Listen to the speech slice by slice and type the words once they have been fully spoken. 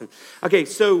Okay,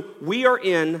 so we are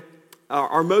in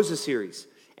our Moses series.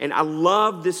 And I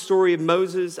love this story of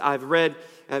Moses. I've read,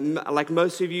 like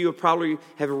most of you probably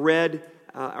have read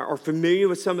or are familiar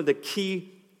with some of the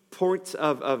key points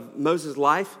of Moses'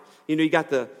 life. You know, you got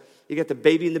the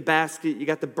baby in the basket, you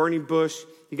got the burning bush,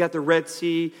 you got the Red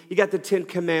Sea, you got the 10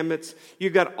 Commandments, you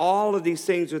got all of these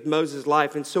things with Moses'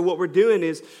 life. And so what we're doing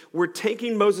is we're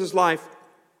taking Moses' life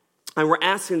and we're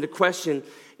asking the question,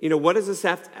 you know, what does this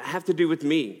have to do with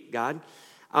me, God?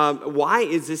 Why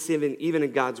is this even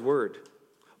in God's word?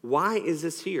 Why is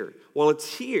this here? Well,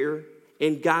 it's here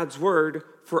in God's word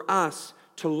for us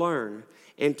to learn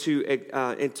and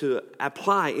to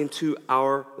apply into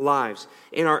our lives.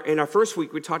 In our first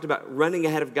week, we talked about running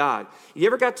ahead of God. You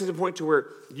ever got to the point to where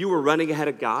you were running ahead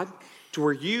of God? To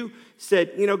where you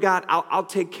said, you know, God, I'll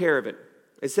take care of it.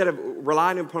 Instead of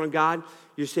relying upon God,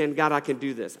 you're saying, God, I can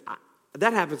do this.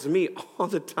 That happens to me all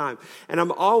the time. And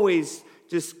I'm always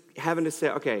just having to say,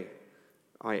 okay,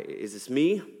 all right, is this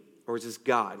me or is this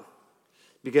God?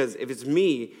 Because if it's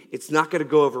me, it's not going to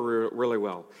go over really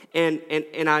well. And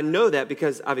I know that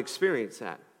because I've experienced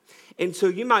that. And so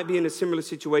you might be in a similar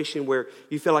situation where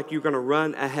you feel like you're going to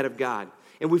run ahead of God.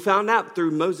 And we found out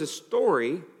through Moses'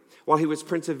 story, while he was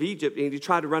Prince of Egypt, and he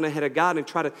tried to run ahead of God and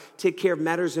try to take care of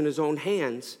matters in his own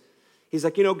hands. He's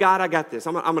like, you know, God, I got this.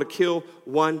 I'm going to kill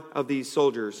one of these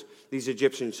soldiers, these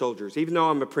Egyptian soldiers, even though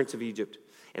I'm a Prince of Egypt.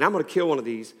 And I'm going to kill one of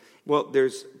these. Well,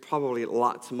 there's probably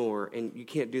lots more, and you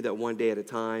can't do that one day at a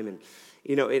time. And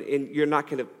you know, and you're not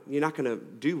going to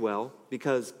do well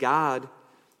because God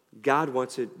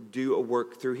wants to do a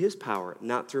work through His power,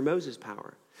 not through Moses'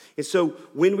 power. And so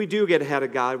when we do get ahead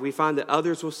of God, we find that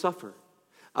others will suffer.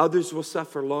 Others will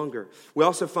suffer longer. We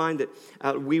also find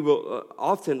that we will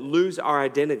often lose our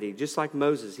identity, just like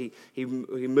Moses. He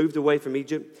moved away from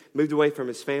Egypt, moved away from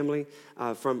his family,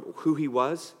 from who he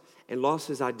was, and lost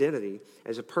his identity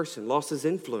as a person, lost his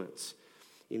influence.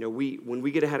 You know, when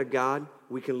we get ahead of God,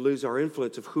 we can lose our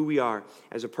influence of who we are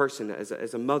as a person, as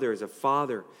a mother, as a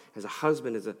father, as a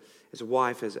husband, as a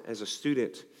wife, as a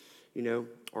student, you know,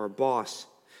 or a boss.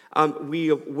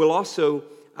 We will also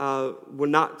will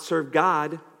not serve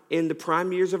God in the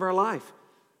prime years of our life.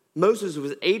 Moses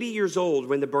was 80 years old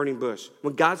when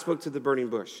God spoke to the burning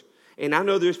bush. And I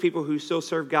know there's people who still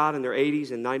serve God in their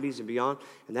 80s and 90s and beyond,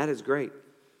 and that is great.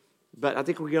 But I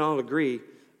think we can all agree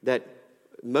that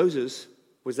Moses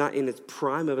was not in the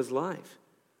prime of his life.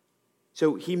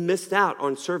 So he missed out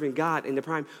on serving God in the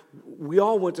prime. We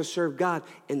all want to serve God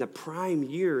in the prime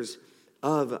years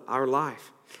of our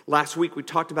life. Last week we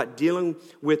talked about dealing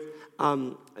with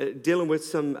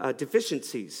some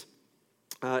deficiencies,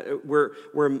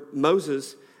 where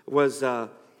Moses was.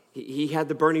 He had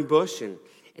the burning bush, and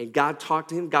God talked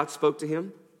to him. God spoke to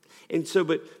him, and so,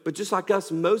 but just like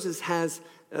us, Moses has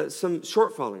some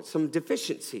shortfallings, some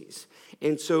deficiencies.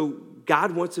 And so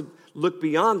God wants to look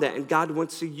beyond that, and God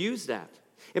wants to use that.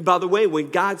 And by the way,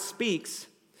 when God speaks,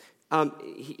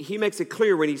 he makes it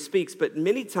clear when he speaks, but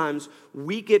many times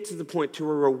we get to the point to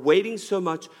where we're waiting so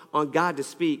much on God to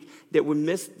speak that we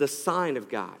miss the sign of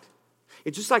God.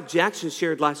 It's just like Jackson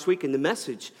shared last week in the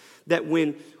message, that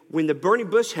when the burning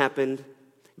bush happened,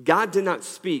 God did not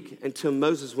speak until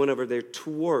Moses went over there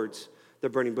towards the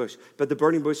burning bush. But the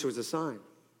burning bush was a sign.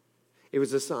 It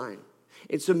was a sign.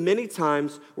 And so many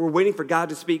times we're waiting for God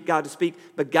to speak,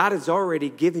 but God has already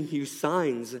given you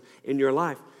signs in your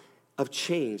life of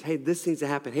change. Hey, this needs to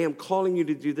happen. Hey, I'm calling you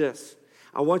to do this.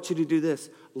 I want you to do this.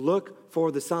 Look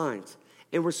for the signs.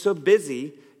 And we're so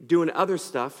busy doing other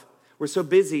stuff. We're so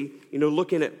busy, you know,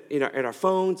 looking at our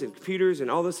phones and computers and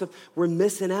all this stuff. We're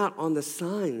missing out on the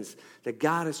signs that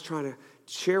God is trying to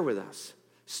share with us.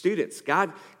 Students,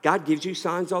 God gives you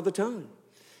signs all the time.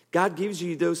 God gives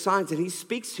you those signs, and He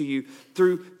speaks to you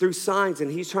through signs,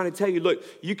 and He's trying to tell you, look,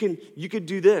 you can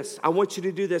do this. I want you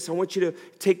to do this. I want you to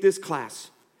take this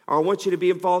class, or I want you to be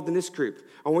involved in this group.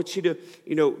 I want you to,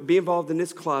 you know, be involved in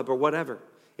this club or whatever.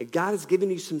 And God has given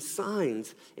you some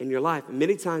signs in your life. And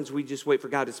many times we just wait for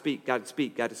God to speak, God to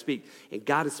speak, God to speak, and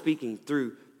God is speaking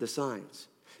through the signs.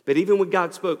 But even when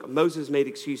God spoke, Moses made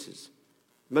excuses.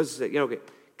 Moses said, you know, okay,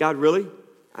 God, really?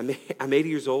 I'm 80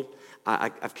 years old.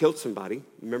 I've killed somebody.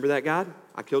 Remember that, God?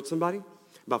 I killed somebody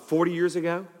about 40 years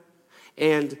ago.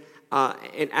 And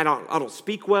I don't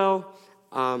speak well.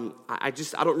 I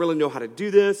don't really know how to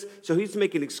do this. So he's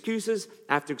making excuses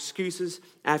after excuses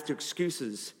after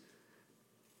excuses.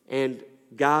 And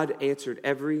God answered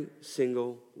every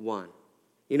single one.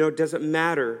 You know, it doesn't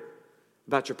matter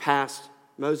about your past.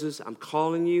 Moses, I'm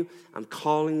calling you, I'm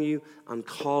calling you, I'm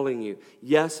calling you.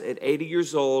 Yes, at 80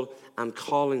 years old, I'm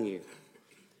calling you.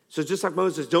 So just like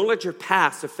Moses, don't let your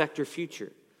past affect your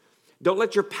future. Don't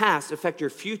let your past affect your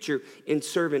future in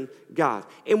serving God.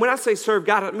 And when I say serve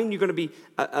God, I don't mean you're going to be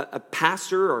a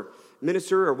pastor or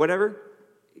minister or whatever.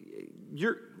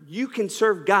 You can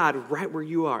serve God right where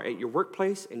you are, at your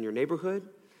workplace, in your neighborhood,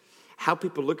 how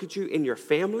people look at you, in your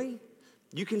family.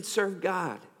 You can serve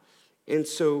God. And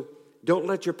so don't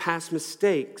let your past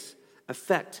mistakes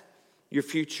affect your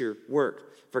future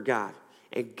work for God.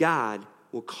 And God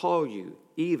will call you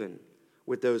even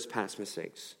with those past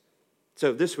mistakes.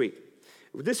 So this week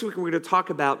we're going to talk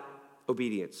about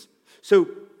obedience. So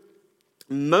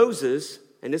Moses,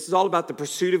 and this is all about the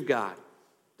pursuit of God,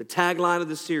 the tagline of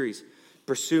the series,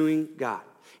 pursuing God.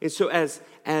 And so as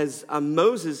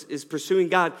Moses is pursuing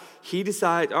God, he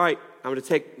decides, all right, I'm going to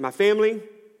take my family.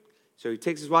 So he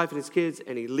takes his wife and his kids,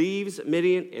 and he leaves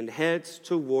Midian and heads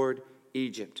toward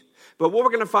Egypt. But what we're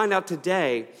going to find out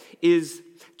today is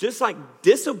just like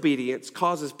disobedience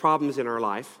causes problems in our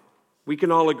life, we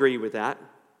can all agree with that.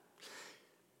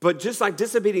 But just like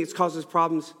disobedience causes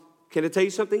problems, can I tell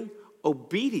you something?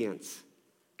 Obedience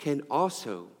can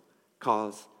also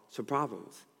cause some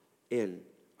problems in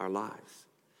our lives.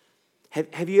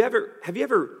 Have you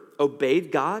ever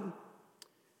obeyed God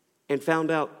and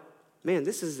found out, man,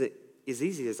 this isn't as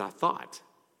easy as I thought.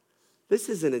 This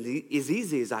isn't as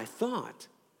easy as I thought.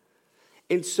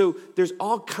 And so there's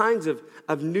all kinds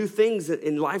of new things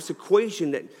in life's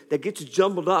equation that gets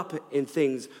jumbled up in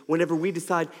things whenever we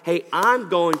decide, hey, I'm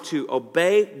going to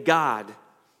obey God.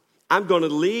 I'm going to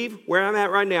leave where I'm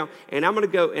at right now, and I'm going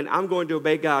to go and I'm going to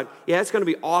obey God. Yeah, it's going to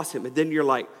be awesome. And then you're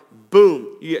like,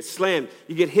 boom, you get slammed.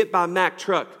 You get hit by a Mack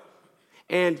truck.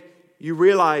 And you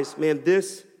realize, man,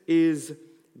 this is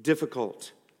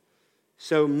difficult.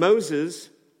 So Moses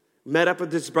met up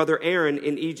with his brother Aaron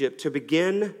in Egypt to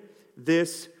begin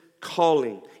this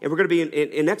calling. And we're going to be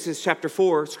in Exodus chapter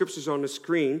 4, scriptures on the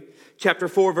screen. Chapter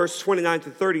 4, verse 29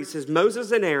 to 30, it says,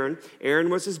 Moses and Aaron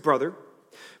was his brother,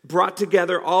 brought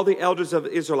together all the elders of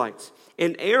the Israelites.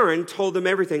 And Aaron told them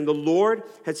everything the Lord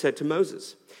had said to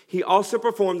Moses. He also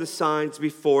performed the signs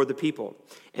before the people,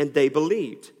 and they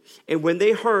believed. And when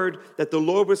they heard that the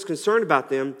Lord was concerned about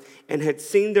them and had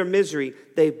seen their misery,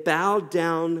 they bowed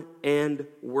down and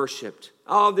worshiped.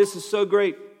 Oh, this is so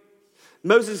great.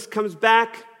 Moses comes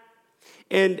back,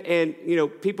 and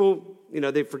people,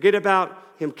 they forget about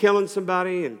him killing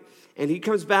somebody, and he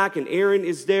comes back, and Aaron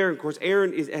is there. Of course,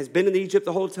 Aaron has been in Egypt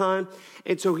the whole time.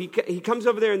 And so he comes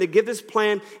over there, and they give this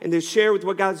plan, and they share with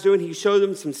what God's doing. He showed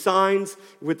them some signs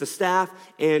with the staff,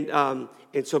 and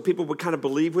so people would kind of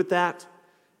believe with that.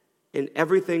 And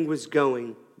everything was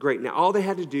going great. Now, all they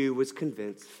had to do was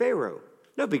convince Pharaoh.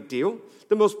 No big deal.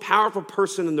 The most powerful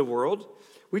person in the world.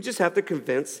 We just have to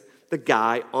convince the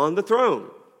guy on the throne.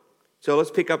 So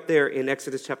let's pick up there in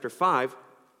Exodus chapter 5,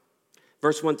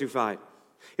 verse 1 through 5.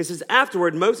 It says,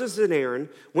 afterward, Moses and Aaron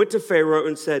went to Pharaoh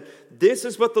and said, this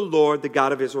is what the Lord, the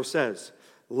God of Israel, says.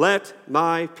 Let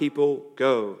my people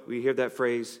go. We hear that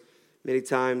phrase many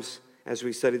times as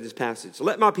we study this passage.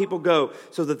 Let my people go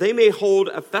so that they may hold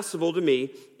a festival to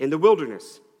me in the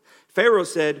wilderness. Pharaoh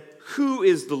said, who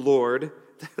is the Lord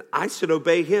that I should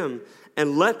obey him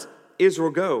and let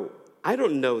Israel go? I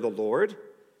don't know the Lord,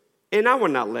 and I will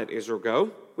not let Israel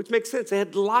go, which makes sense. They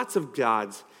had lots of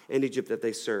gods in Egypt that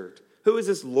they served. Who is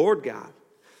this Lord God?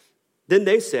 Then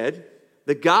they said,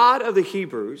 the God of the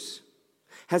Hebrews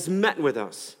has met with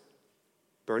us.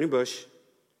 Burning bush.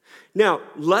 Now,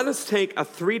 let us take a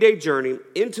 3-day journey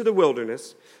into the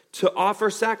wilderness to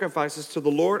offer sacrifices to the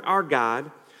Lord our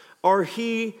God, or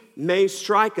he may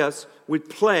strike us with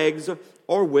plagues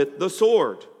or with the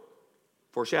sword.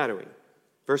 Foreshadowing.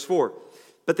 Verse 4,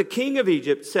 but the king of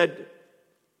Egypt said,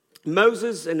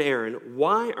 Moses and Aaron,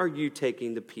 why are you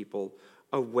taking the people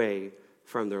away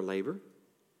from their labor?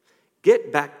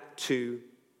 Get back to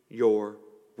your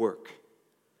work.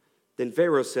 Then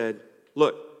Pharaoh said,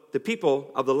 look, the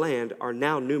people of the land are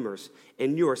now numerous,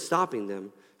 and you are stopping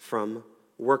them from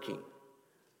working.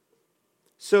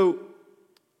 So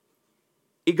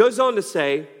he goes on to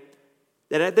say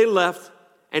that they left,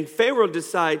 and Pharaoh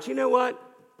decides, you know what?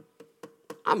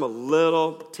 I'm a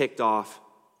little ticked off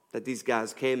that these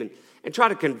guys came and try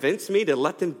to convince me to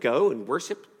let them go and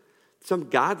worship some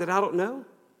God that I don't know.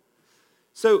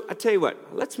 So I tell you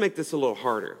what, let's make this a little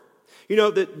harder. You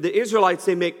know, the Israelites,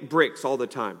 they make bricks all the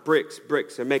time. Bricks.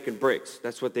 They're making bricks.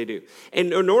 That's what they do.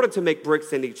 And in order to make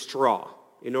bricks, they need straw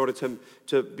in order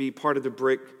to be part of the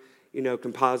brick,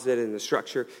 composite and the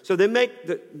structure. So they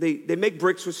make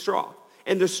bricks with straw.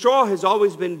 And the straw has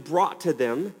always been brought to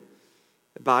them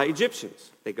by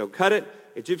Egyptians. They go cut it.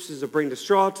 Egyptians would bring the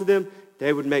straw to them.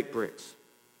 They would make bricks.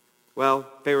 Well,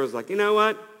 Pharaoh's like, you know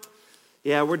what?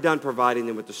 Yeah, we're done providing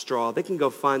them with the straw. They can go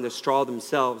find the straw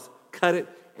themselves cut it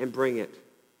and bring it.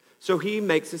 So he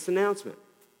makes this announcement.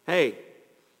 Hey,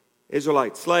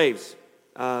 Israelites, slaves,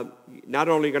 not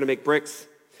only are you going to make bricks,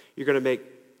 you're going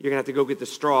to have to go get the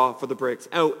straw for the bricks.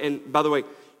 Oh, and by the way,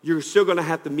 you're still going to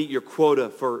have to meet your quota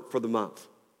for the month.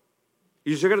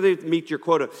 You're still going to meet your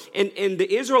quota. And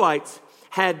the Israelites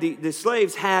had, the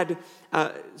slaves had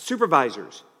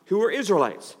supervisors who were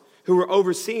Israelites, who were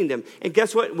overseeing them. And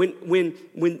guess what?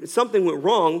 When something went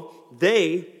wrong,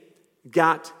 they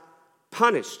got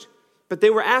punished. But they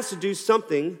were asked to do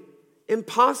something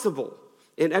impossible.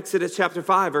 In Exodus chapter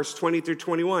 5, verse 20 through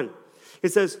 21,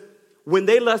 it says, when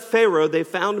they left Pharaoh, they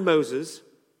found Moses.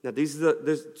 Now, these are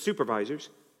the supervisors.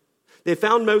 They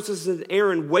found Moses and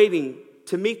Aaron waiting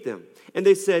to meet them. And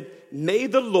they said, may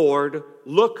the Lord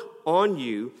look on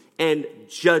you and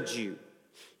judge you.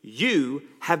 You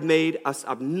have made us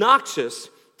obnoxious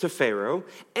to Pharaoh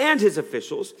and his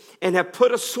officials and have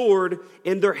put a sword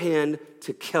in their hand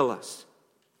to kill us.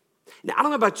 Now, I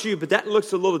don't know about you, but that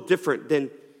looks a little different than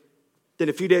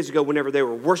a few days ago whenever they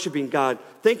were worshiping God,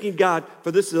 thanking God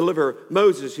for this deliverer,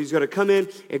 Moses, who's going to come in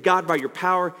and God by your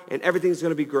power and everything's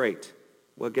going to be great.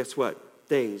 Well, guess what?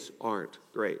 Things aren't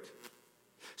great.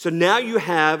 So now you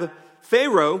have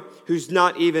Pharaoh who's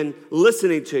not even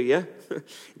listening to you.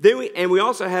 We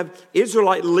also have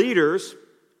Israelite leaders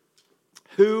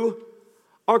who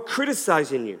are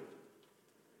criticizing you.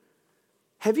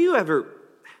 Have you ever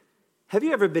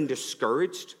been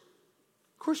discouraged?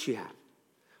 Of course you have.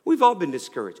 We've all been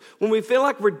discouraged. When we feel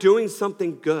like we're doing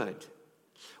something good,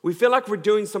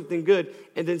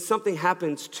 and then something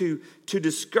happens to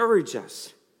discourage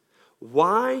us.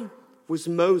 Why was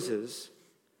Moses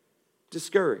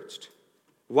discouraged?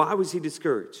 Why was he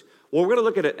discouraged? Well, we're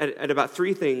going to look at about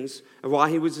three things of why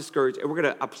he was discouraged, and we're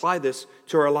going to apply this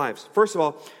to our lives. First of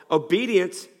all,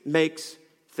 obedience makes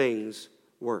things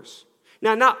worse.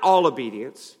 Now, not all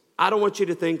obedience. I don't want you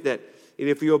to think that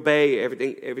if you obey,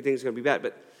 everything's going to be bad.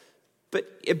 But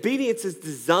obedience is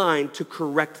designed to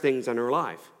correct things in our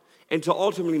life and to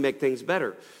ultimately make things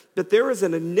better. But there is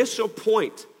an initial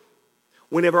point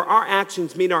whenever our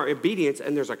actions meet our obedience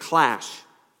and there's a clash,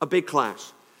 a big clash.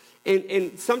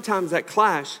 And sometimes that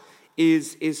clash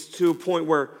is to a point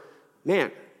where,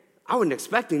 man, I wasn't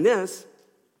expecting this.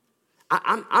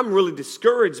 I'm really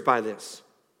discouraged by this.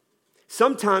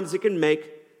 Sometimes it can make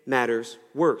matters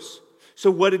worse. So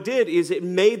what it did is it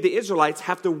made the Israelites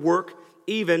have to work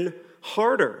even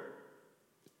harder.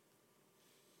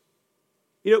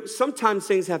 Sometimes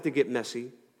things have to get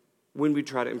messy when we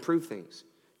try to improve things.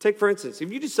 Take, for instance,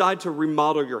 if you decide to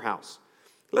remodel your house,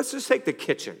 let's just take the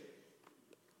kitchen.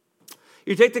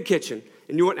 You take the kitchen,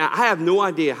 and I have no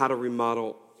idea how to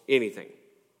remodel anything,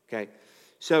 okay?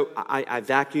 So I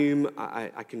vacuum,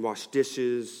 I can wash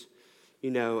dishes,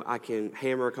 I can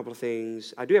hammer a couple of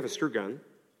things. I do have a screw gun.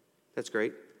 That's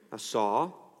great. A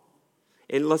saw.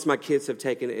 Unless my kids have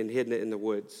taken it and hidden it in the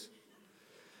woods.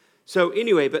 So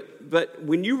anyway, but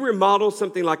when you remodel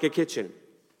something like a kitchen,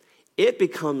 it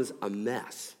becomes a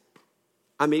mess.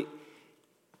 I mean,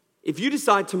 if you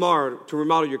decide tomorrow to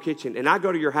remodel your kitchen and I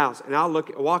go to your house and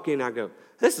walk in and I go,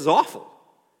 this is awful.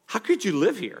 How could you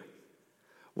live here?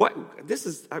 Are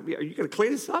you going to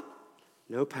clean this up?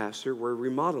 No, Pastor, we're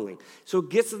remodeling. So it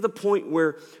gets to the point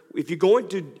where if you're going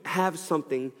to have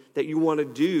something that you want to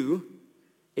do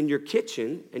in your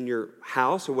kitchen, in your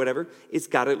house or whatever, it's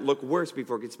got to look worse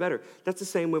before it gets better. That's the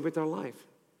same way with our life.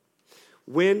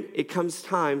 When it comes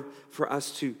time for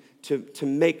us to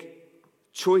make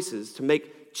choices, to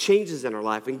make changes in our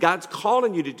life, and God's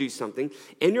calling you to do something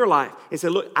in your life and say,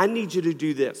 look, I need you to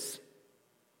do this.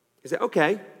 You say,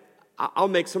 okay, I'll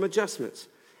make some adjustments.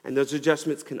 And those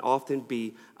adjustments can often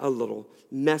be a little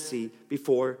messy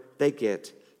before they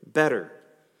get better.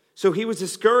 So he was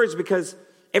discouraged because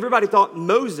everybody thought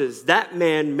Moses, that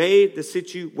man, made the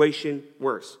situation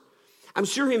worse. I'm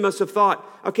sure he must have thought,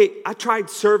 okay, I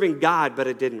tried serving God, but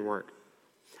it didn't work.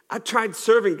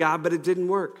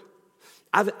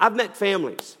 I've met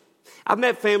families. I've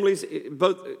met families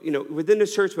both, within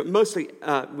this church, but mostly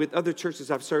with other churches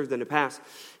I've served in the past.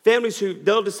 Families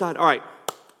they'll decide, all right,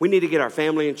 we need to get our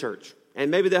family in church. And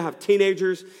maybe they'll have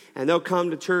teenagers, and they'll come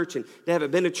to church, and they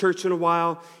haven't been to church in a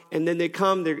while. And then they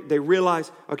come, they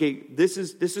realize, okay, this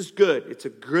is good. It's a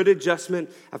good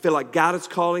adjustment. I feel like God is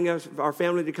calling us, our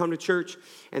family, to come to church.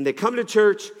 And they come to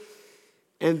church,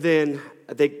 and then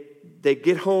they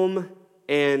get home,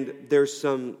 and there's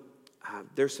some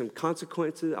there's some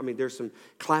consequences. I mean, there's some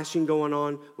clashing going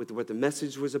on with what the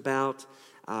message was about.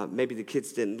 Maybe the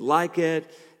kids didn't like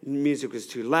it. Music was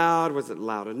too loud. Wasn't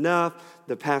loud enough.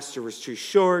 The pastor was too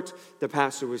short. The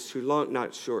pastor was too long.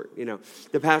 Not short,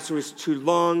 The pastor was too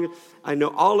long. I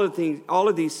know all of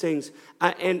these things.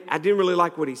 And I didn't really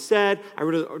like what he said. I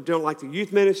really don't like the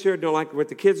youth minister. Don't like what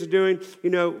the kids are doing.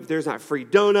 There's not free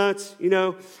donuts.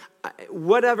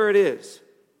 Whatever it is.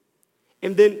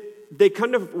 And then they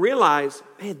kind of realize,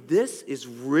 man, this is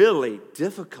really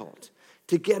difficult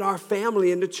to get our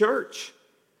family into church.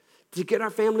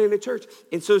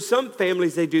 And so some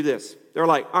families, they do this. They're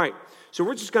like, all right, so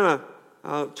we're just going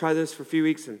to try this for a few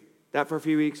weeks and that for a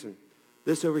few weeks and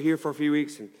this over here for a few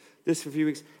weeks and this for a few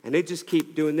weeks. And they just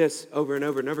keep doing this over and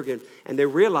over and over again. And they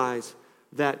realize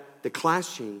that the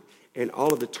clashing and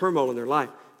all of the turmoil in their life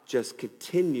just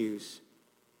continues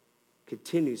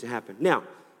to happen. Now,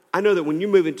 I know that when you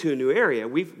move into a new area,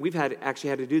 we've actually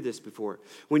had to do this before.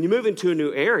 When you move into a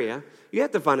new area, you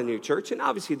have to find a new church. And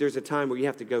obviously there's a time where you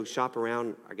have to go shop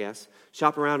around, I guess.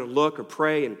 Shop around and look or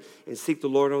pray and seek the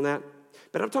Lord on that.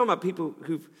 But I'm talking about people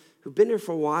who've been there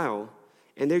for a while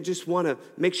and they just want to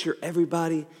make sure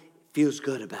everybody feels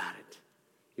good about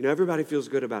it. Everybody feels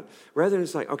good about it. Rather than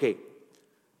it's like, okay,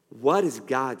 what is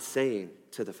God saying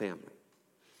to the family?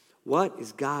 What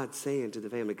is God saying to the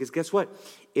family? Because guess what?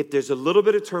 If there's a little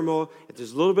bit of turmoil, if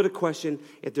there's a little bit of question,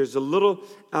 if there's a little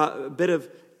bit of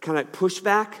kind of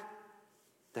pushback,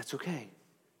 that's okay.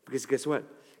 Because guess what?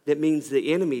 That means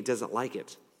the enemy doesn't like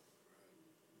it.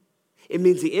 It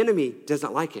means the enemy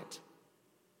doesn't like it.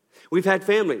 We've had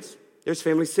families. There's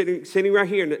families sitting right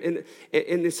here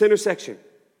in the center section.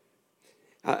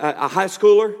 A high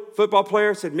schooler, football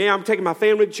player said, man, I'm taking my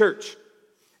family to church.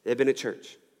 They've been at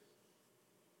church.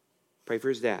 Pray for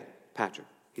his dad, Patrick.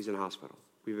 He's in the hospital.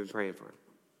 We've been praying for him.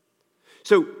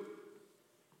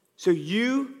 So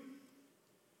you,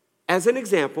 as an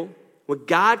example, when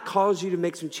God calls you to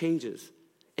make some changes,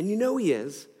 and he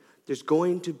is, there's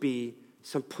going to be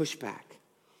some pushback.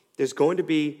 There's going to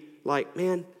be like,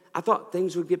 man, I thought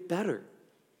things would get better.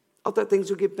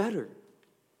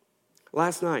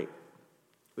 Last night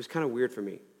was kind of weird for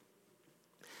me.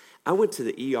 I went to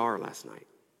the ER last night.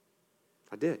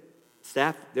 I did.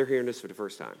 Staff, they're hearing this for the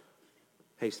first time.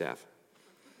 Hey, staff.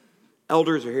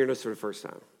 Elders are hearing this for the first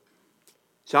time.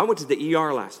 So I went to the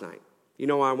ER last night. You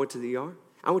know why I went to the ER?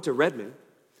 I went to Redmond.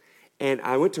 And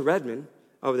I went to Redmond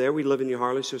over there. We live in New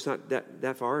Harlem, so it's not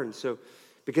that far. And so,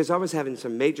 because I was having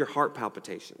some major heart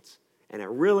palpitations and a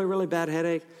really, really bad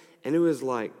headache. And it was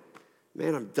like,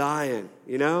 man, I'm dying,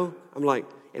 I'm like,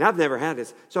 and I've never had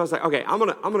this. So I was like, okay, I'm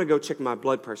gonna go check my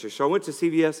blood pressure. So I went to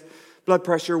CVS. Blood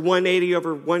pressure, 180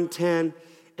 over 110.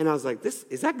 And I was like,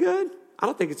 is that good? I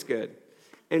don't think it's good.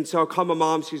 And so I called my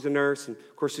mom. She's a nurse. And,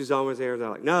 of course, Suzanne was there. They're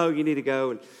like, no, you need to go.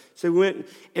 And so we went.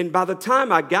 And by the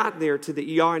time I got there to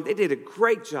the ER, and they did a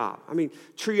great job. I mean,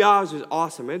 triage was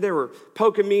awesome. And they were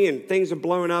poking me, and things are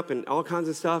blowing up and all kinds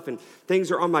of stuff. And things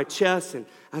are on my chest. And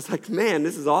I was like, man,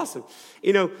 this is awesome.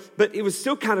 But it was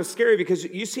still kind of scary because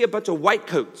you see a bunch of white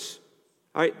coats.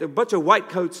 All right, a bunch of white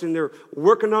coats, and they're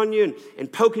working on you and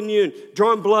poking you and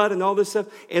drawing blood and all this stuff.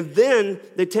 And then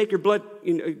they take your blood,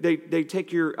 they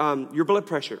take your blood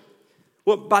pressure.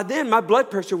 Well, by then, my blood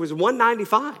pressure was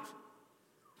 195.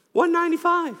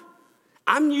 195.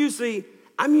 I'm usually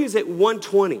at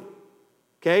 120,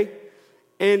 okay?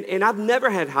 And I've never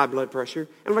had high blood pressure.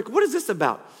 And I'm like, what is this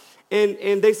about?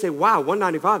 And they say, wow,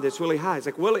 195, that's really high. It's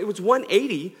like, well, it was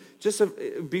 180 just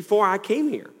before I came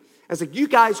here. I was like, you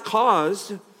guys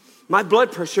caused my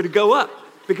blood pressure to go up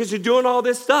because you're doing all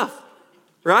this stuff,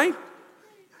 right?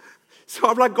 So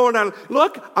I'm like going down,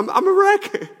 look, I'm a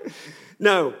wreck.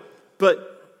 No,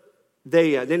 but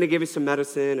then they gave me some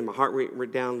medicine and my heart rate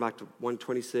went down back to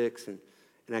 126 and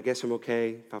I guess I'm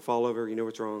okay. If I fall over, you know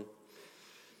what's wrong.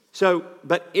 So,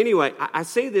 but anyway, I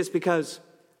say this because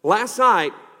last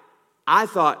night I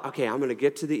thought, okay, I'm going to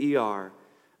get to the ER.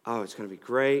 Oh, it's going to be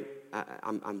great.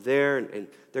 I'm there, and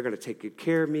they're going to take good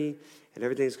care of me, and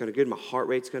everything's going to be good. My heart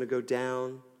rate's going to go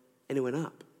down, and it went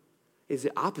up. It's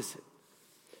the opposite.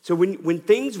 So when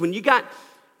you got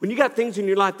things in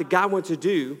your life that God wants to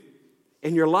do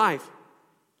in your life,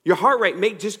 your heart rate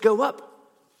may just go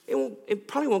up. It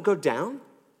probably won't go down.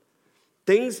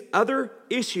 Other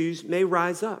issues may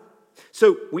rise up.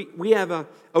 So we have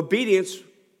obedience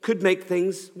could make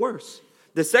things worse.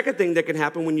 The second thing that can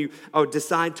happen when you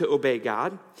decide to obey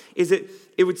God is that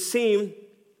it would seem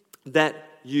that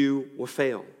you will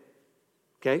fail,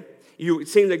 okay? It would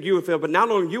seem that you will fail, but not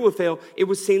only you will fail, it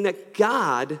would seem that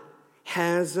God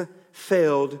has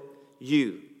failed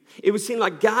you. It would seem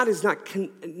like God has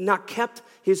not kept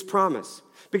his promise.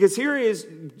 Because here is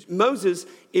Moses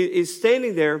is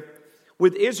standing there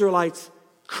with Israelites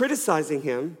criticizing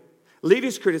him,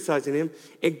 leaders criticizing him,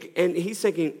 and he's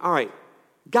thinking, all right,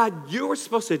 God, you were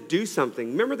supposed to do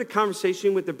something. Remember the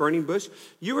conversation with the burning bush?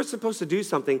 You were supposed to do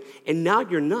something, and now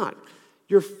you're not.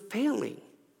 You're failing.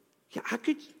 Yeah, how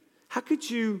could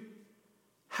you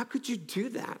do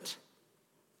that?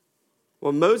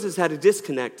 Well, Moses had a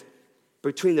disconnect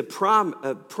between the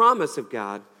promise of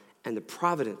God and the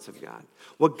providence of God.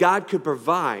 What God could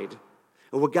provide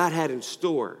and what God had in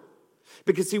store.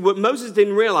 Because see, what Moses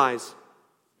didn't realize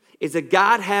is that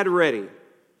God had ready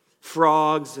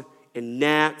frogs and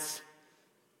gnats,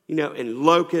 and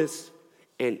locusts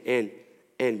and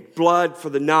blood for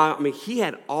the Nile. I mean, he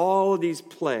had all of these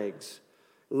plagues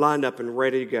lined up and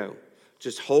ready to go,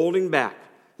 just holding back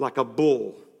like a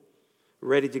bull,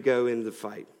 ready to go into the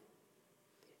fight.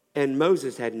 And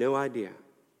Moses had no idea.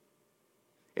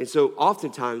 And so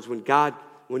oftentimes when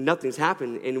nothing's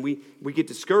happened and we get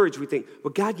discouraged, we think,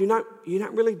 well, God, you're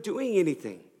not really doing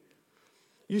anything.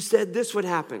 You said this would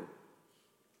happen.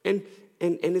 And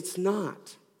it's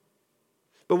not.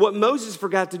 But what Moses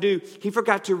forgot to do, he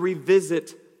forgot to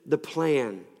revisit the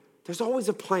plan. There's always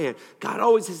a plan. God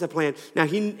always has a plan. Now,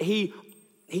 he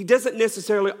doesn't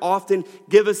necessarily often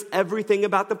give us everything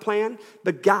about the plan,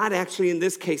 but God actually in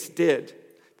this case did.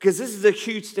 Because this is a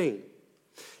huge thing.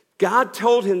 God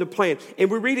told him the plan. And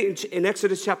we read it in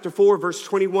Exodus chapter 4, verse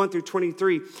 21 through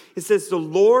 23. It says, the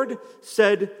Lord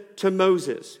said to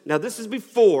Moses. Now, this is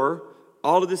before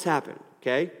all of this happened,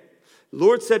 okay? The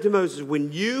Lord said to Moses,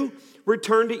 when you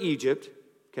return to Egypt,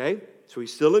 okay, so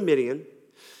he's still in Midian,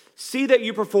 see that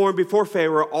you perform before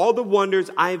Pharaoh all the wonders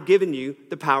I have given you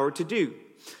the power to do.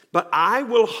 But I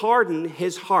will harden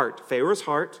his heart, Pharaoh's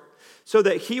heart, so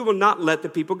that he will not let the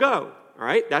people go. All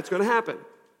right, that's going to happen.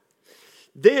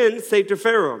 Then say to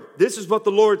Pharaoh, this is what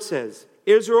the Lord says.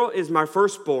 Israel is my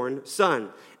firstborn son,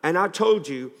 and I told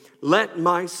you, let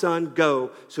my son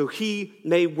go so he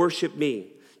may worship me.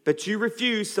 But you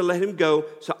refuse to let him go,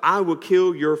 so I will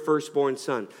kill your firstborn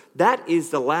son. That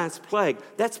is the last plague.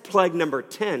 That's plague number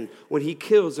 10, when he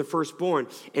kills the firstborn,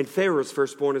 and Pharaoh's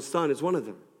firstborn son is one of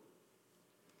them.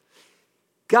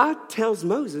 God tells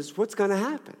Moses what's going to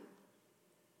happen.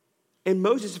 And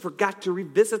Moses forgot to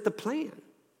revisit the plan.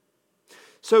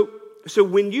 So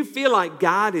when you feel like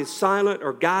God is silent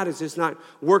or God is just not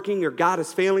working or God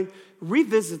is failing,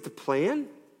 revisit the plan.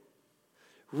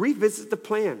 Revisit the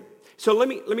plan. So let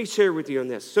me share with you on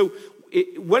this. So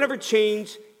whatever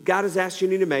change God has asked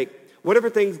you to make, whatever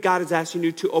things God has asked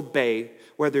you to obey,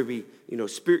 whether it be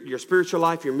your spiritual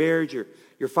life, your marriage,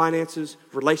 your finances,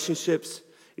 relationships,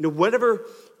 whatever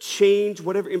change,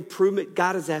 whatever improvement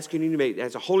God is asking you to make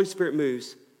as the Holy Spirit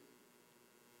moves,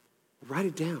 write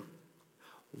it down.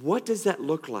 What does that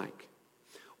look like?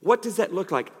 What does that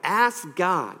look like? Ask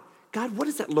God, what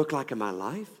does that look like in my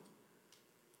life?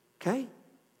 Okay?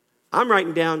 I'm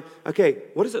writing down, okay,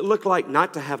 what does it look like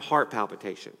not to have heart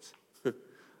palpitations?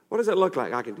 What does it look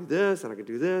like? I can do this, and I can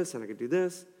do this, and I can do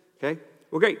this. Okay?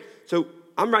 Well, great. So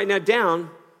I'm writing that down,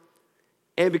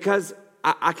 and because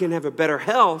I can have a better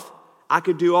health, I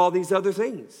could do all these other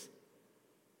things.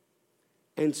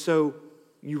 And so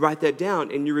you write that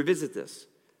down, and you revisit this.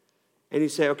 And you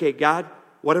say, okay, God,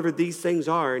 whatever these things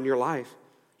are in your life,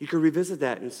 you can revisit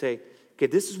that and say, okay,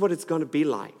 this is what it's going to be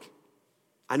like.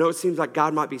 I know it seems like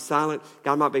God might be silent,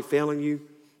 God might be failing you,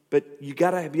 but you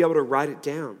got to be able to write it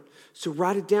down. So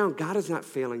write it down. God is not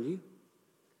failing you.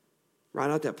 Write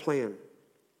out that plan.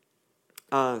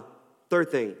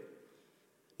 Third thing,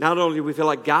 not only do we feel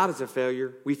like God is a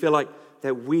failure, we feel like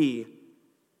that we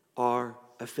are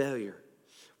a failure.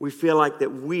 We feel like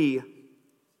that we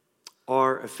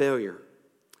are a failure.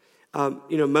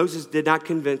 Moses did not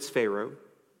convince Pharaoh.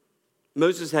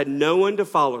 Moses had no one to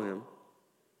follow him,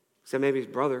 except maybe his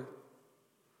brother.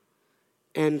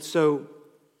 And so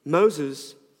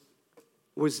Moses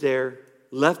was there,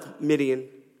 left Midian,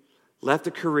 left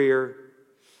a career,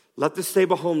 left a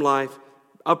stable home life,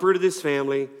 uprooted his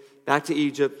family, back to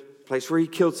Egypt, place where he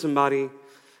killed somebody,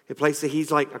 a place that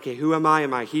he's like, okay, who am I?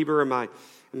 Am I Hebrew? Am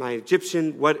I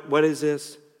Egyptian? What is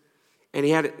this? And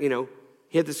he had,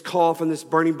 he had this call from this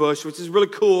burning bush, which is really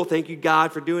cool. Thank you,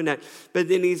 God, for doing that. But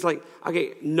then he's like,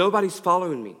 okay, nobody's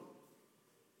following me.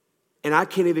 And I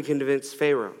can't even convince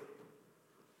Pharaoh.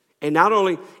 And not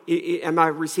only am I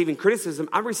receiving criticism,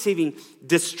 I'm receiving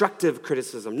destructive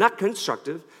criticism. Not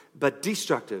constructive, but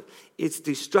destructive. It's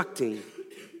destructing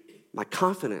my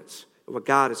confidence in what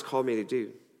God has called me to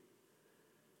do.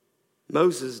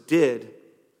 Moses did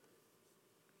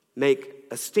make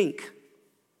a stink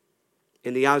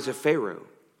in the eyes of Pharaoh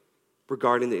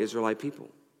regarding the Israelite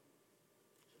people.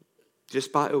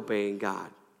 just by obeying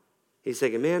God. He's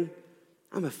thinking, man,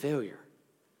 I'm a failure.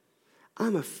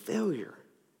 I'm a failure.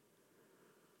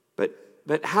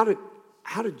 But how did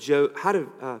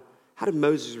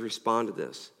Moses respond to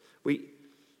this?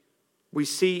 We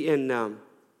see in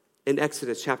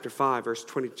Exodus chapter 5, verse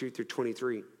 22 through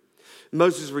 23.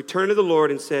 Moses returned to the Lord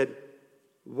and said,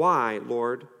 "Why,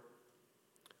 Lord?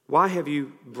 Why have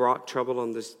you brought trouble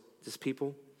on this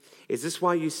people? Is this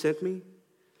why you sent me?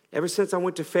 Ever since I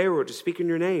went to Pharaoh to speak in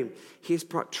your name, he has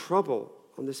brought trouble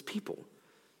on this people.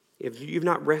 If you've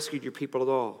not rescued your people at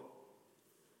all."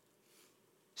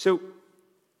 So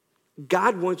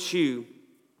God wants you,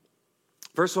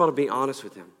 first of all, to be honest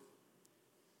with him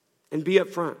and be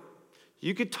upfront.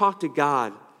 You could talk to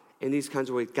God in these kinds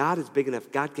of ways. God is big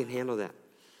enough. God can handle that.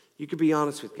 You could be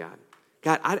honest with God.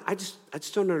 God, I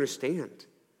just don't understand.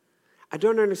 I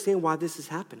don't understand why this is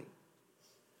happening.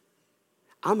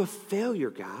 I'm a failure,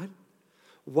 God.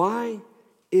 Why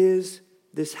is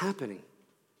this happening?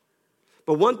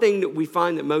 But one thing that we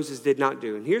find that Moses did not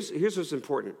do, and here's what's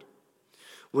important.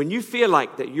 When you feel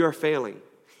like that you're failing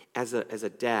as a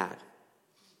dad,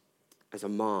 as a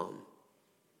mom,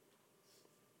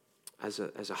 as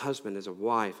a husband, as a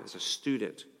wife, as a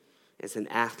student, as an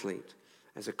athlete,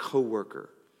 as a coworker,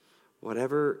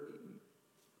 whatever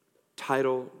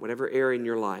title, whatever area in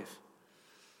your life,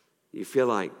 you feel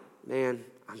like, man,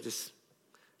 it's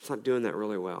not doing that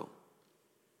really well.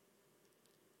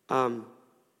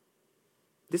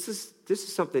 This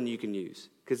is something you can use.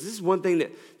 Because this is one thing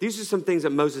these are some things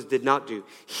that Moses did not do.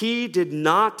 He did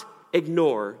not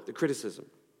ignore the criticism.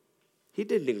 He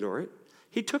didn't ignore it.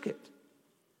 He took it.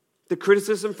 The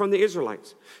criticism from the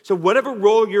Israelites. So whatever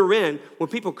role you're in, when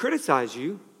people criticize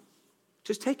you,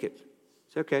 just take it.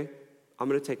 Say, okay, I'm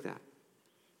going to take that.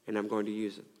 And I'm going to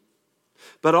use it.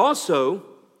 But also,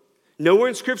 nowhere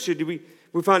in Scripture do we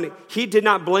find it. He did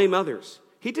not blame others.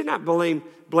 He did not blame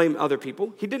other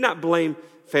people. He did not blame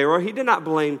Pharaoh. He did not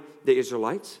blame the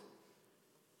Israelites.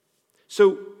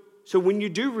 So when you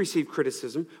do receive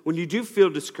criticism, when you do feel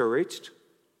discouraged,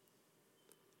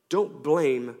 don't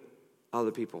blame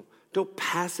other people. Don't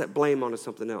pass that blame onto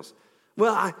something else.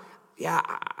 Well,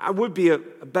 I would be a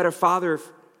better father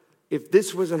if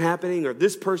this wasn't happening, or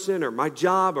this person, or my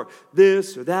job, or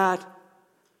this or that.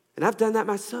 And I've done that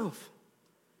myself.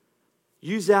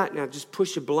 Use that now. Just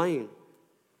push a blame.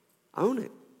 Own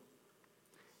it.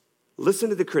 Listen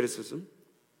to the criticism.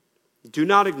 Do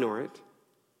not ignore it.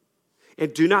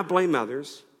 And do not blame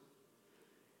others.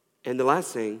 And the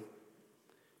last thing,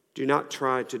 do not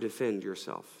try to defend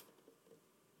yourself.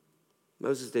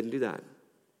 Moses didn't do that.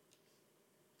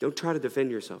 Don't try to defend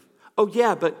yourself. Oh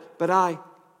yeah, but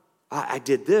I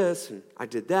did this and I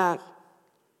did that.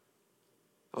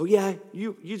 Oh yeah,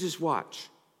 you just watch.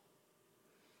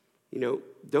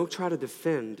 Don't try to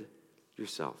defend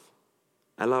yourself.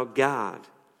 Allow God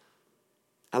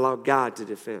to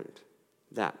defend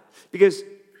that. Because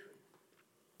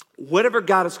whatever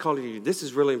God has called you to do, this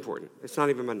is really important. It's not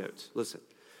even my notes. Listen,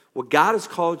 what God has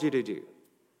called you to do,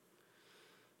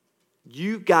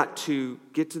 you got to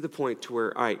get to the point to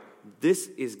where, all right, this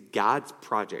is God's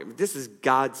project. This is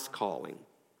God's calling.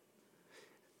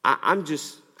 I'm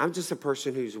just a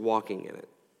person who's walking in it.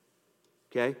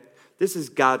 Okay? This is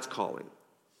God's calling.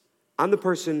 I'm the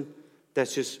person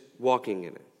that's just walking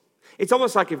in it. It's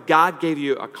almost like if God gave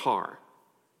you a car,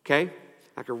 okay?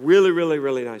 Like a really, really,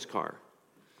 really nice car.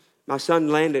 My son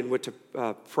Landon went to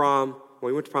prom. Well,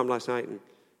 he went to prom last night, and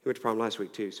he went to prom last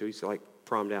week too, so he's like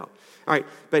prommed out. All right,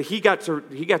 but he got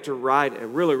to ride a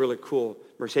really, really cool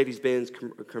Mercedes-Benz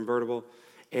convertible,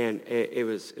 and it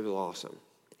was awesome.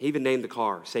 He even named the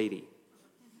car Sadie.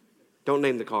 Don't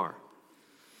name the car.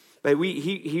 But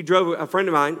he drove, a friend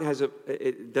of mine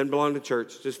it doesn't belong to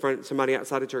church, just somebody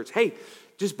outside the church. Hey,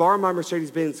 just borrow my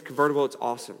Mercedes-Benz convertible, it's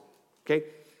awesome. Okay?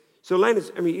 So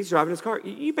Landon's, he's driving his car.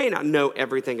 You may not know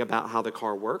everything about how the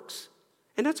car works,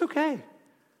 and that's okay.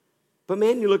 But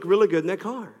man, you look really good in that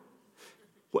car.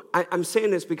 I'm saying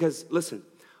this because, listen,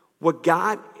 what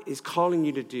God is calling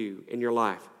you to do in your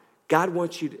life, God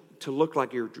wants you to look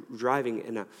like you're driving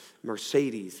in a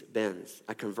Mercedes-Benz,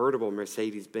 a convertible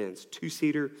Mercedes-Benz,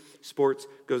 2-seater sports,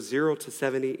 goes 0 to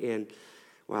 70 in,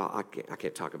 well, I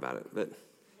can't talk about it, but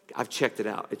I've checked it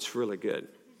out. It's really good.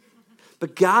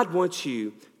 But God wants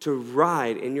you to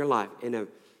ride in your life in a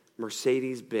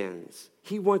Mercedes-Benz.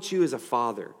 He wants you as a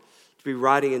father to be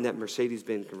riding in that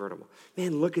Mercedes-Benz convertible.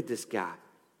 Man, look at this guy.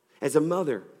 As a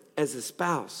mother, as a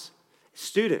spouse,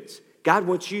 students, God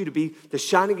wants you to be the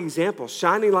shining example,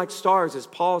 shining like stars, as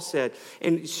Paul said,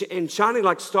 and shining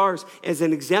like stars as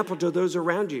an example to those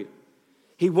around you.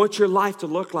 He wants your life to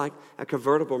look like a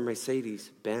convertible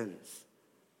Mercedes-Benz.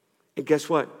 And guess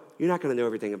what? You're not going to know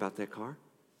everything about that car.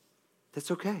 That's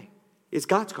okay. It's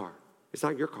God's car. It's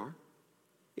not your car.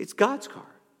 It's God's car.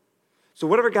 So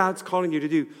whatever God's calling you to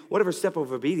do, whatever step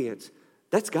of obedience,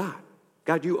 that's God.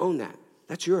 God, you own that.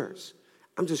 That's yours.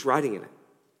 I'm just riding in it.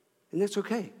 And that's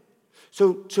okay.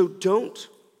 So don't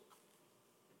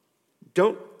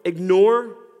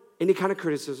ignore any kind of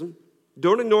criticism.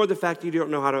 Don't ignore the fact that you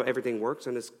don't know how everything works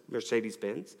in this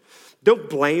Mercedes-Benz. Don't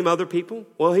blame other people.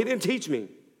 Well, he didn't teach me.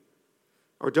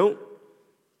 Or don't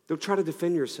try to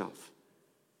defend yourself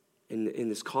in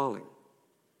this calling.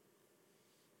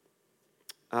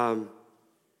 As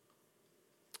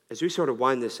we sort of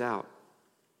wind this out,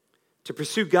 to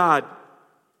pursue God,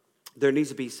 there needs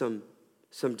to be some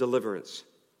deliverance.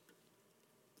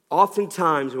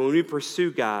 Oftentimes, when we pursue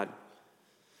God,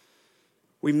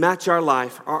 we match our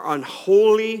life, our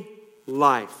unholy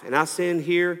life. And I stand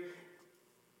here,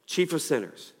 chief of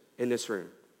sinners in this room,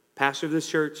 pastor of this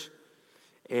church,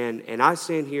 and I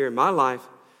stand here in my life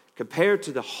compared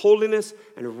to the holiness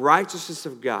and righteousness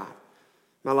of God.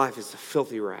 My life is a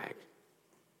filthy rag.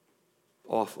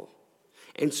 Awful.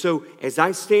 And so as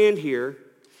I stand here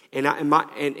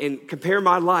and compare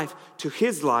my life to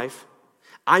his life,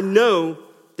 I know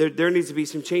that there needs to be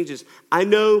some changes. I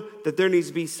know that there needs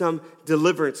to be some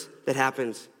deliverance that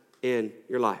happens in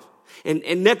your life.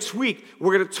 And next week,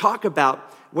 we're going to talk about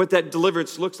what that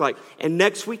deliverance looks like. And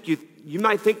next week, you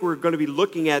might think we're going to be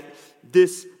looking at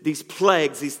these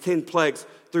plagues, these 10 plagues,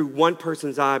 through one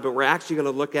person's eye, but we're actually going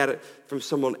to look at it from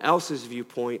someone else's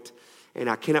viewpoint. And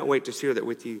I cannot wait to share that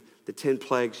with you, the 10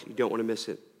 plagues. You don't want to miss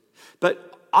it.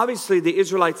 But obviously, the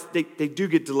Israelites, they do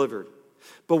get delivered.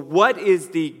 But what is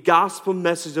the gospel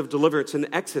message of deliverance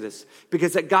in Exodus?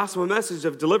 Because that gospel message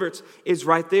of deliverance is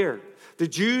right there. The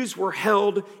Jews were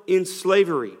held in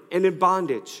slavery and in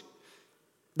bondage.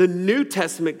 The New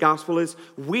Testament gospel is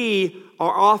we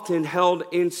are often held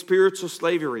in spiritual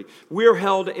slavery. We're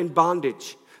held in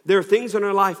bondage. There are things in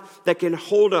our life that can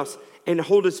hold us and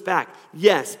hold us back.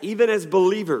 Yes, even as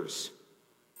believers,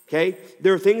 okay?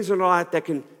 There are things in our life that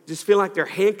can just feel like they're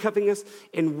handcuffing us,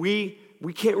 and we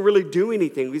can't really do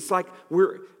anything. It's like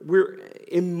we're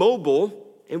immobile,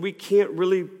 and we can't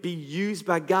really be used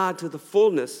by God to the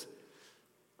fullness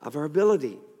of our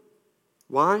ability.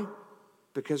 Why?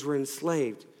 Because we're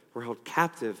enslaved. We're held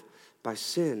captive by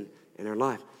sin in our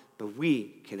life. But we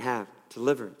can have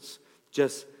deliverance,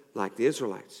 just like the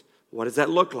Israelites. What does that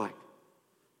look like?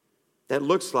 That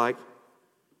looks like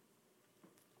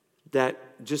that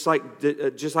just like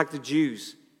the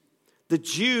Jews. The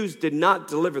Jews did not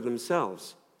deliver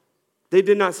themselves. They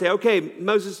did not say, okay,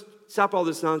 Moses, stop all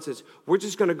this nonsense. We're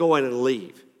just going to go in and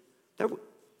leave. That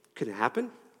couldn't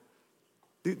happen.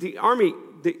 The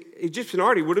Egyptian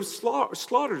army would have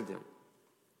slaughtered them.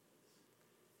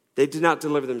 They did not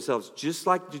deliver themselves. Just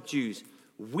like the Jews,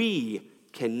 we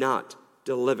cannot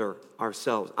deliver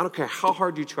ourselves. I don't care how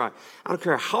hard you try. I don't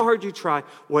care how hard you try.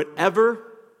 Whatever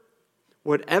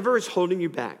is holding you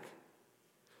back,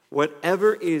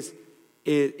 whatever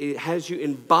it has you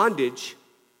in bondage,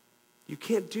 you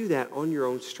can't do that on your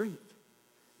own strength.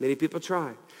 Many people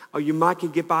try. Oh, you might can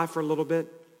get by for a little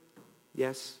bit.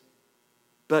 Yes.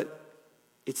 But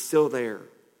it's still there.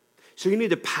 So you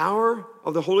need the power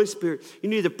of the Holy Spirit. You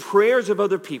need the prayers of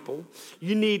other people.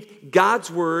 You need God's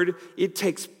word. It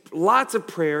takes lots of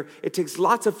prayer. It takes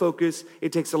lots of focus.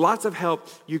 It takes lots of help.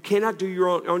 You cannot do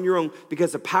on your own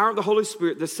because the power of the Holy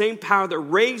Spirit, the same power that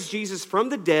raised Jesus from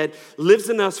the dead, lives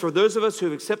in us for those of us who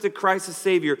have accepted Christ as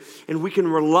Savior, and we can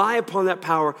rely upon that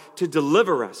power to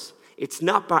deliver us. It's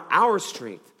not by our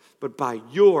strength, but by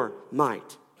your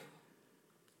might.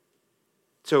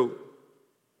 So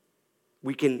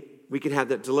we can have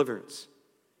that deliverance.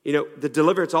 You know, the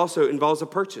deliverance also involves a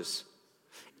purchase.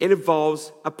 It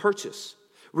involves a purchase.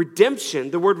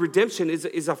 Redemption, the word redemption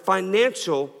is a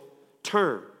financial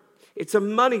term. It's a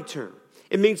money term.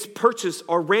 It means purchase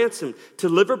or ransom, to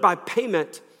deliver by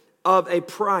payment of a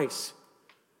price.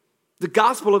 The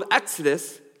gospel of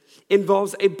Exodus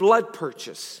involves a blood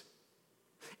purchase.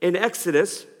 In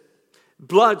Exodus,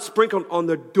 blood sprinkled on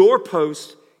the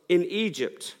doorpost in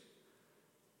Egypt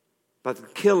by the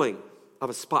killing of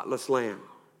a spotless lamb.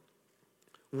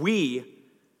 We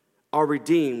are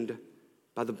redeemed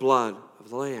by the blood of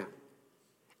the Lamb.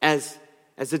 As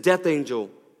the death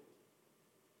angel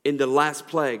in the last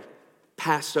plague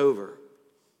passed over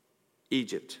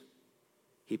Egypt,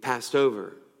 he passed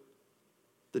over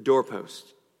the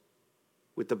doorpost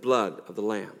with the blood of the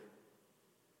Lamb.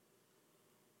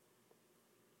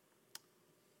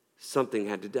 Something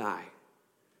had to die.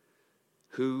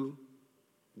 Who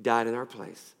died in our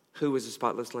place? Who was the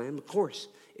spotless lamb? Of course,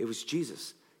 it was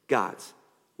Jesus, God's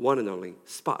one and only,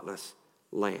 spotless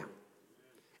Lamb.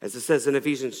 As it says in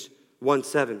Ephesians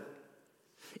 1:7,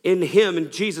 in him,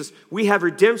 in Jesus, we have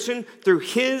redemption through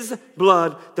his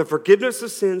blood, the forgiveness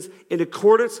of sins in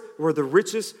accordance with the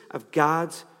riches of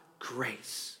God's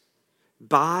grace.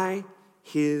 By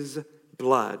his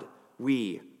blood,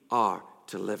 we are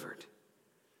delivered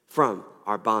from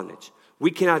our bondage.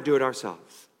 We cannot do it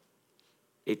ourselves.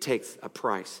 It takes a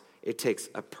price. It takes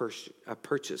a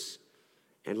purchase.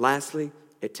 And lastly,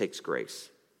 it takes grace.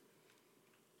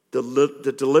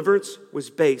 The deliverance was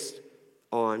based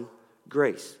on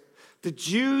grace. The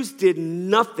Jews did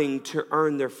nothing to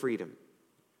earn their freedom.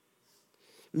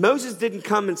 Moses didn't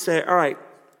come and say, all right,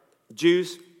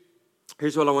 Jews,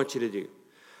 here's what I want you to do.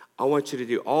 I want you to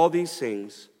do all these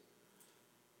things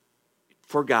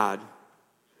for God.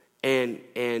 And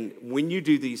when you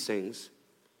do these things,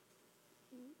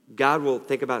 God will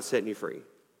think about setting you free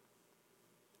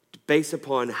based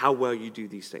upon how well you do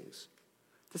these things.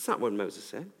 That's not what Moses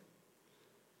said.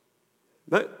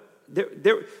 But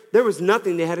there was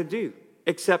nothing they had to do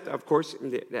except, of course,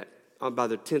 that by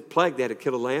the 10th plague, they had to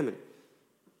kill a lamb and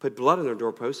put blood on their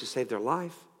doorpost to save their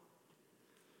life.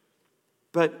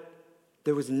 But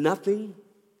there was nothing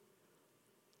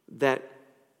that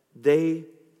they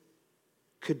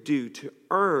could do to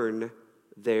earn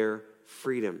their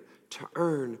freedom, to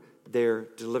earn their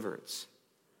deliverance.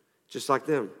 Just like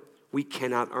them, we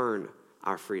cannot earn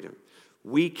our freedom.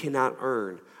 We cannot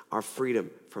earn our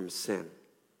freedom from sin.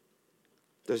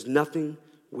 There's nothing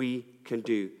we can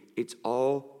do. It's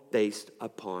all based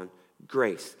upon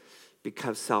grace,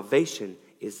 because salvation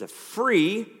is a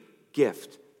free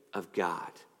gift of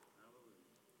God.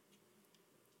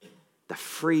 The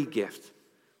free gift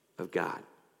of God.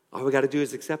 All we got to do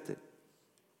is accept it.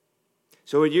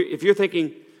 So if you're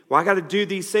thinking, well, I got to do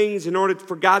these things in order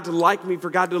for God to like me, for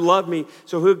God to love me,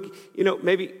 so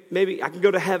maybe I can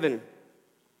go to heaven.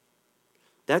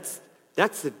 That's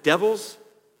the devil's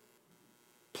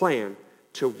plan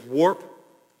to warp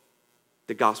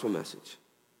the gospel message.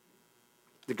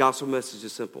 The gospel message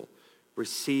is simple.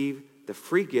 Receive the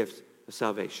free gift of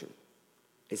salvation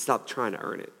and stop trying to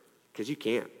earn it, because you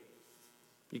can't.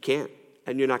 You can't,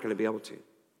 and you're not going to be able to.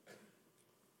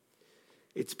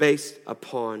 It's based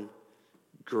upon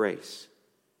grace.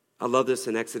 I love this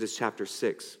in Exodus chapter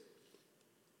 6,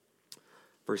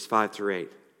 verse 5 through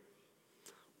 8.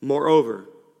 Moreover,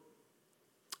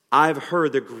 I've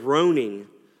heard the groaning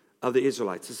of the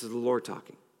Israelites. This is the Lord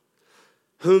talking.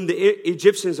 Whom the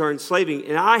Egyptians are enslaving,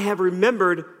 and I have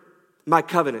remembered my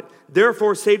covenant.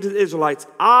 Therefore say to the Israelites,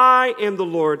 I am the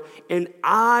Lord, and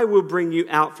I will bring you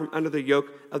out from under the yoke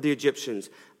of the Egyptians.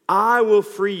 I will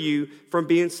free you from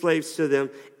being slaves to them,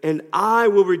 and I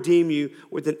will redeem you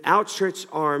with an outstretched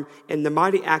arm and the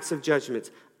mighty acts of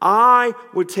judgments. I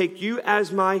will take you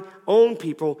as my own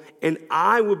people, and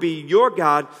I will be your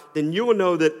God. Then you will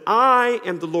know that I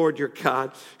am the Lord your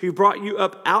God, who brought you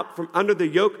up out from under the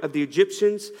yoke of the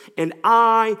Egyptians, and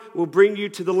I will bring you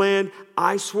to the land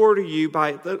I swore to you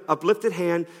by the uplifted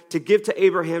hand to give to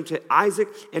Abraham, to Isaac,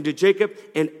 and to Jacob,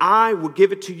 and I will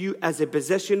give it to you as a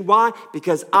possession. Why?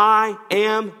 Because I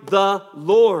am the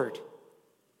Lord.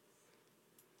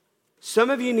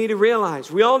 Some of you need to realize,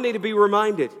 we all need to be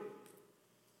reminded,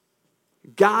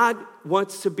 God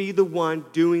wants to be the one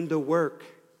doing the work.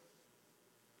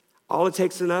 All it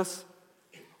takes in us,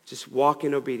 just walk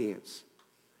in obedience.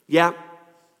 Yeah,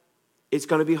 it's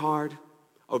going to be hard.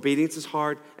 Obedience is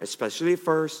hard, especially at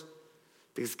first,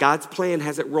 because God's plan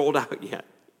hasn't rolled out yet.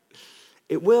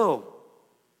 It will.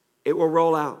 It will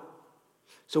roll out.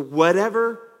 So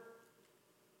whatever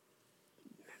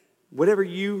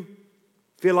you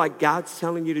feel like God's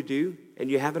telling you to do and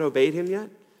you haven't obeyed him yet,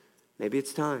 maybe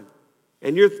it's time.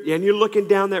 And you're looking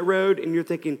down that road and you're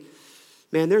thinking,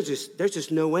 man, there's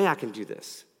just no way I can do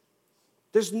this.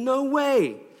 There's no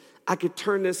way I could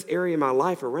turn this area of my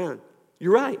life around.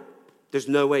 You're right. There's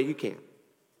no way you can.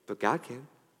 But God can.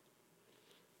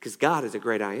 Because God is a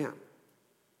great I am.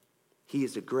 He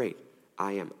is a great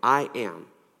I am. I am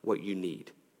what you need.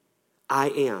 I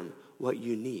am what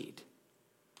you need.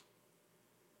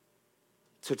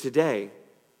 So today,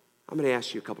 I'm going to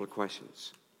ask you a couple of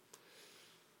questions.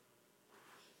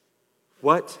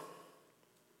 What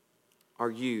are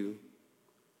you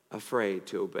afraid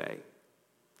to obey?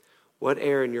 What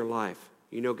area in your life,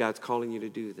 you know God's calling you to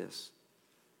do this,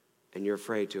 and you're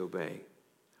afraid to obey?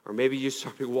 Or maybe you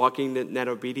started walking in that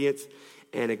obedience,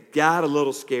 and it got a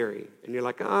little scary, and you're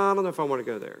like, oh, I don't know if I want to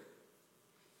go there.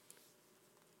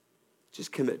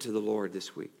 Just commit to the Lord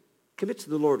this week. Commit to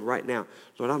the Lord right now.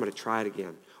 Lord, I'm going to try it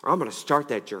again, or I'm going to start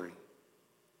that journey.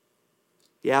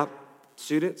 Yeah,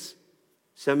 students,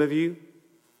 some of you,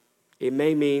 It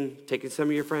may mean taking some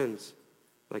of your friends.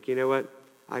 Like, you know what?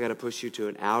 I got to push you to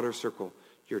an outer circle.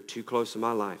 You're too close to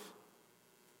my life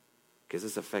because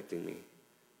it's affecting me.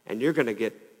 And it's going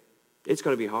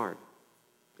to be hard.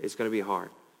 It's going to be hard.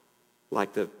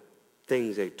 Like the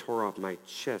things they tore off my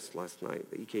chest last night,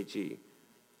 the EKG.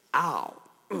 Ow.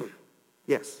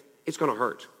 Yes, it's going to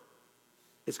hurt.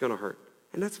 It's going to hurt.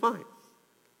 And that's fine.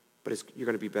 But you're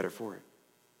going to be better for it.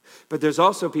 But there's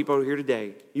also people here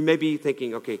today, you may be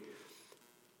thinking, okay,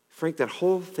 Frank, that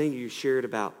whole thing you shared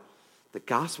about the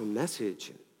gospel message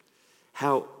and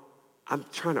how I'm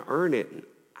trying to earn it, and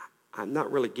I'm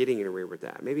not really getting anywhere with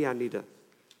that. Maybe I need to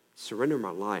surrender my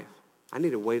life. I need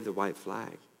to wave the white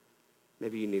flag.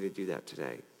 Maybe you need to do that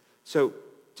today. So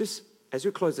just as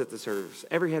we close out the service,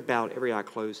 every head bowed, every eye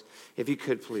closed, if you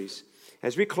could please.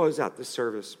 As we close out this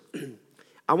service,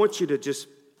 I want you to just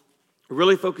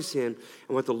really focus in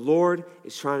on what the Lord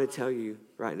is trying to tell you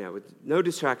right now with no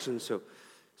distractions. So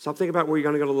something about where you're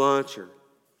going to go to lunch or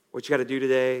what you got to do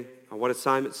today or what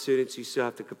assignment students you still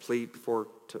have to complete before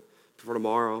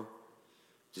tomorrow.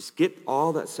 Just get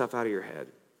all that stuff out of your head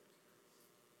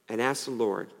and ask the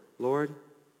Lord, Lord,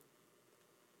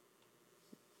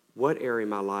 what area of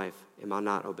my life am I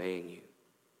not obeying you?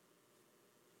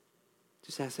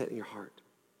 Just ask that in your heart.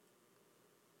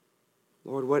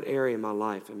 Lord, what area in my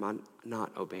life am I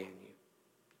not obeying you?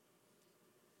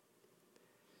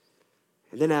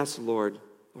 And then ask the Lord,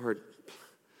 Lord,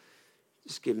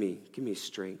 just give me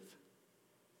strength.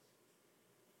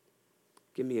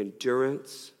 Give me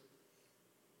endurance.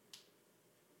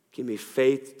 Give me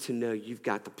faith to know you've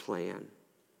got the plan.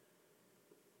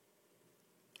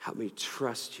 Help me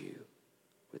trust you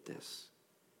with this.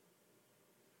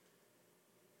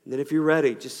 And then if you're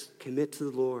ready, just commit to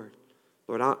the Lord.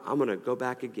 Lord, I'm going to go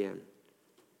back again.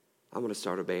 I'm going to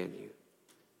start obeying you.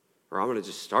 Or I'm going to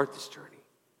just start this journey.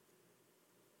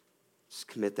 Just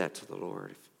commit that to the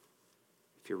Lord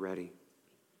if you're ready.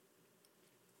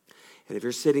 And if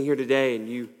you're sitting here today and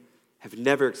you have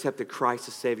never accepted Christ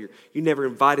as Savior, you never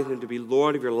invited him to be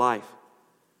Lord of your life,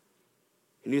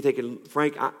 and you're thinking,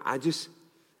 Frank, I just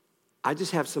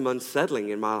have some unsettling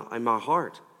in my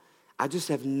heart. I just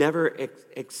have never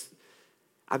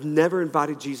I've never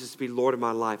invited Jesus to be Lord of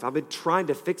my life. I've been trying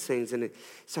to fix things, and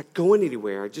it's not going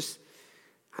anywhere.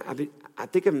 I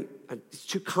think it's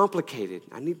too complicated.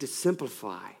 I need to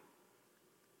simplify.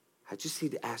 I just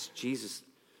need to ask Jesus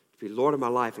to be Lord of my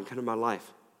life and come into my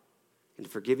life and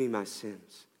forgive me my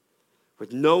sins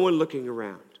with no one looking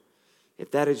around.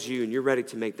 If that is you and you're ready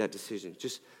to make that decision,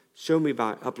 just show me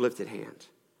by uplifted hand.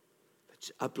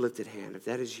 Just uplifted hand, if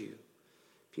that is you,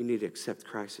 if you need to accept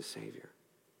Christ as Savior.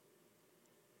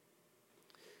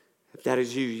 If that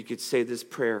is you, you could say this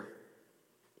prayer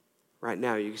right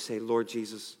now. You could say, Lord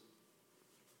Jesus,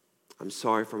 I'm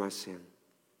sorry for my sin.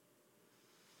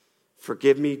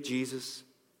 Forgive me, Jesus.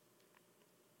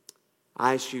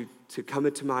 I ask you to come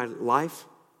into my life,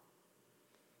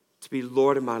 to be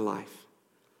Lord of my life.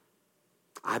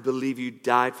 I believe you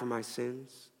died for my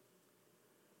sins,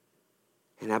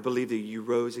 and I believe that you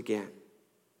rose again.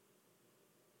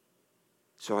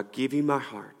 So I give you my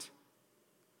heart.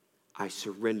 I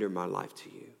surrender my life to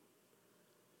you.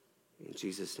 In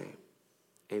Jesus' name,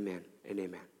 amen and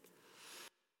amen.